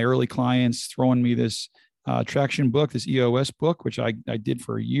one of my early clients throwing me this traction book, this EOS book, which I did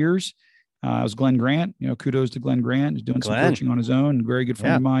for years. It was Glenn Grant. Kudos to Glenn Grant. He's doing some coaching on his own. Very good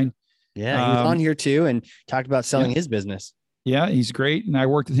friend of mine. Yeah, he was on here too and talked about selling his business. Yeah, he's great. And I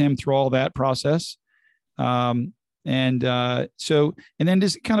worked with him through all that process. And then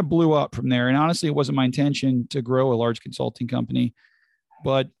just kind of blew up from there. And honestly, it wasn't my intention to grow a large consulting company,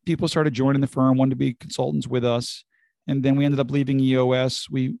 but people started joining the firm, wanted to be consultants with us. And then we ended up leaving EOS.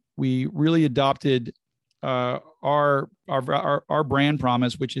 We really adopted our brand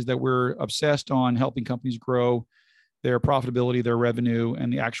promise, which is that we're obsessed on helping companies grow their profitability, their revenue,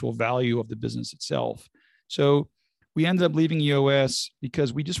 and the actual value of the business itself. So we ended up leaving EOS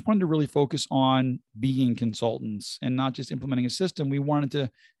because we just wanted to really focus on being consultants and not just implementing a system. We wanted to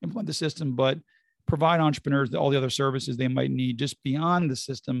implement the system, but provide entrepreneurs all the other services they might need just beyond the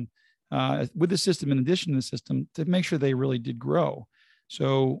system, with the system, in addition to the system, to make sure they really did grow.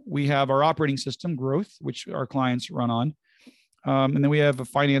 So we have our operating system, Growth, which our clients run on. And then we have a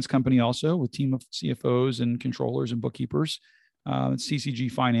finance company also with a team of CFOs and controllers and bookkeepers,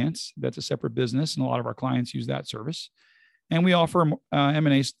 CCG Finance. That's a separate business, and a lot of our clients use that service. And we offer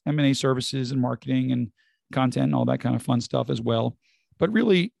M&A services and marketing and content and all that kind of fun stuff as well. But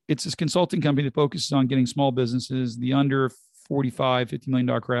really, it's this consulting company that focuses on getting small businesses, the under $45, $50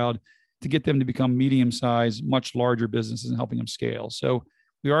 million crowd, to get them to become medium-sized, much larger businesses and helping them scale. So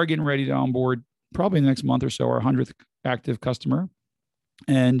we are getting ready to onboard probably in the next month or so, our 100th active customer.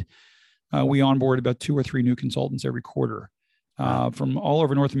 And we onboard about 2 or 3 new consultants every quarter from all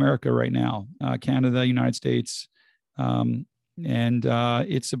over North America right now, Canada, United States. And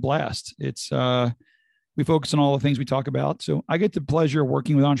it's a blast. We focus on all the things we talk about. So I get the pleasure of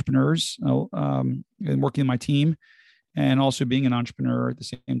working with entrepreneurs and working with my team, and also being an entrepreneur at the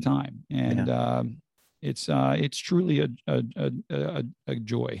same time. And it's truly a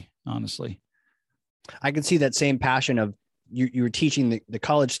joy, honestly. I can see that same passion of you were teaching the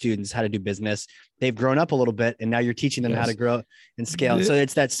college students how to do business. They've grown up a little bit, and now you're teaching them how to grow and scale. So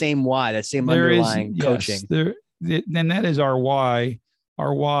it's that same why, that same underlying coaching. Then that is our why.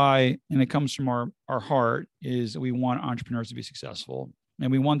 Our why, and it comes from our heart, is we want entrepreneurs to be successful,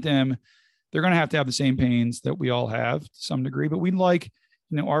 and we want them. They're going to have the same pains that we all have to some degree, but we'd like,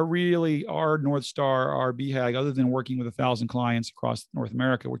 our North Star, our BHAG, other than working with 1,000 clients across North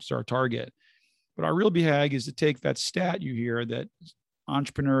America, which is our target. But our real BHAG is to take that stat you hear that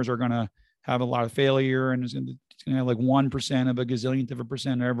entrepreneurs are going to have a lot of failure, and it's going to have like 1% of a gazillionth of a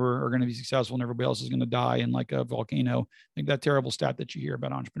percent ever are going to be successful, and everybody else is going to die in like a volcano. Like that terrible stat that you hear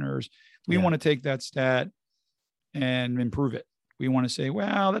about entrepreneurs. We want to take that stat and improve it. We want to say,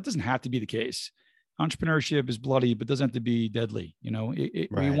 well, that doesn't have to be the case. Entrepreneurship is bloody, but doesn't have to be deadly. We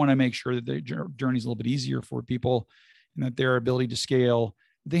want to make sure that the journey is a little bit easier for people, and that their ability to scale,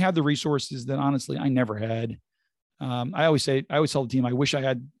 they have the resources that honestly I never had. I always tell the team, I wish I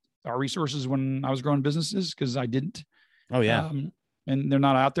had our resources when I was growing businesses, because I didn't. Oh yeah. and they're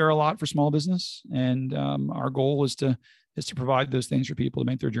not out there a lot for small business. And our goal is to provide those things for people to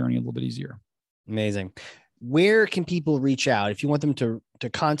make their journey a little bit easier. Amazing. Where can people reach out if you want them to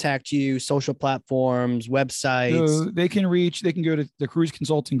contact you? Social platforms, websites. So they can go to the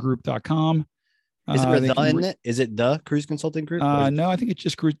cruiseconsultinggroup.com. Is there the in it? Is it the Cruise Consulting Group? No, I think it's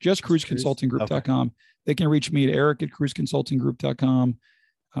just cruiseconsultinggroup.com. Okay. They can reach me at eric@cruiseconsultinggroup.com.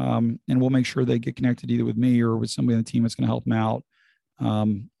 And we'll make sure they get connected either with me or with somebody on the team that's going to help them out.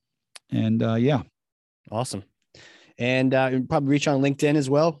 Yeah. Awesome. And probably reach on LinkedIn as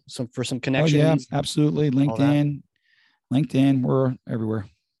well. For some connections. Oh, yeah, absolutely. LinkedIn, we're everywhere.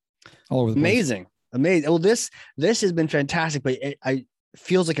 All over the place. Amazing. Well, this has been fantastic, but it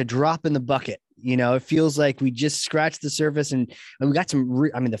feels like a drop in the bucket. You know, it feels like we just scratched the surface and we got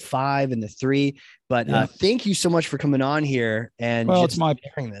the 5 and the 3, but thank you so much for coming on here. And it's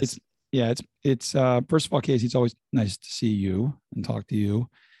sharing this. It's first of all, Casey, it's always nice to see you and talk to you.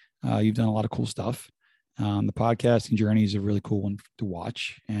 You've done a lot of cool stuff. The podcasting journey is a really cool one to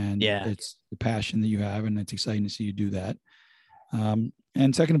watch, and it's the passion that you have, and it's exciting to see you do that.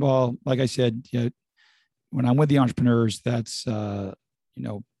 And second of all, like I said, when I'm with the entrepreneurs, that's,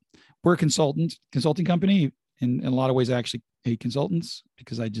 we're a consulting company. In a lot of ways, I actually hate consultants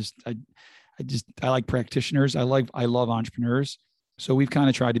because I like practitioners. I love entrepreneurs. So we've kind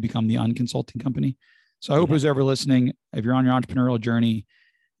of tried to become the unconsulting company. So I hope who's ever listening, if you're on your entrepreneurial journey,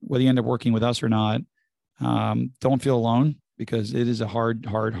 whether you end up working with us or not, don't feel alone, because it is a hard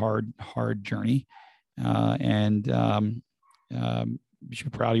journey. You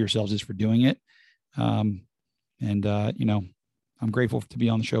should be proud of yourselves just for doing it. I'm grateful to be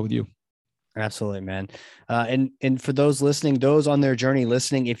on the show with you. Absolutely, man. And for those listening, those on their journey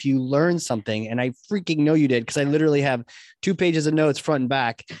listening, if you learned something, and I freaking know you did, because I literally have 2 pages of notes front and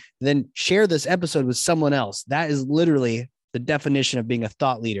back, then share this episode with someone else. That is literally the definition of being a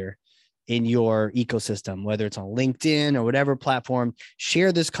thought leader in your ecosystem, whether it's on LinkedIn or whatever platform.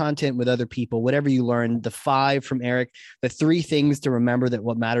 Share this content with other people, whatever you learned, the 5 from Eric, the 3 things to remember that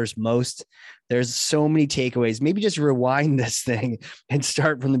what matters most. There's so many takeaways. Maybe just rewind this thing and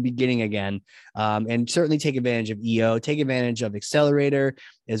start from the beginning again. And certainly take advantage of EO, take advantage of Accelerator,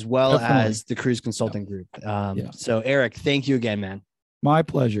 as well as the Cruise Consulting Group. So Eric, thank you again, man. My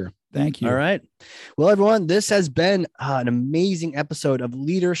pleasure. Thank you. All right. Well, everyone, this has been an amazing episode of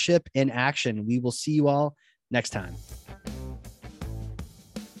Leadership in Action. We will see you all next time.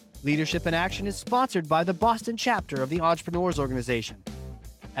 Leadership in Action is sponsored by the Boston chapter of the Entrepreneurs Organization.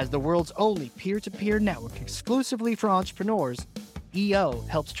 As the world's only peer-to-peer network exclusively for entrepreneurs, EO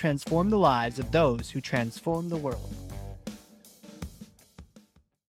helps transform the lives of those who transform the world.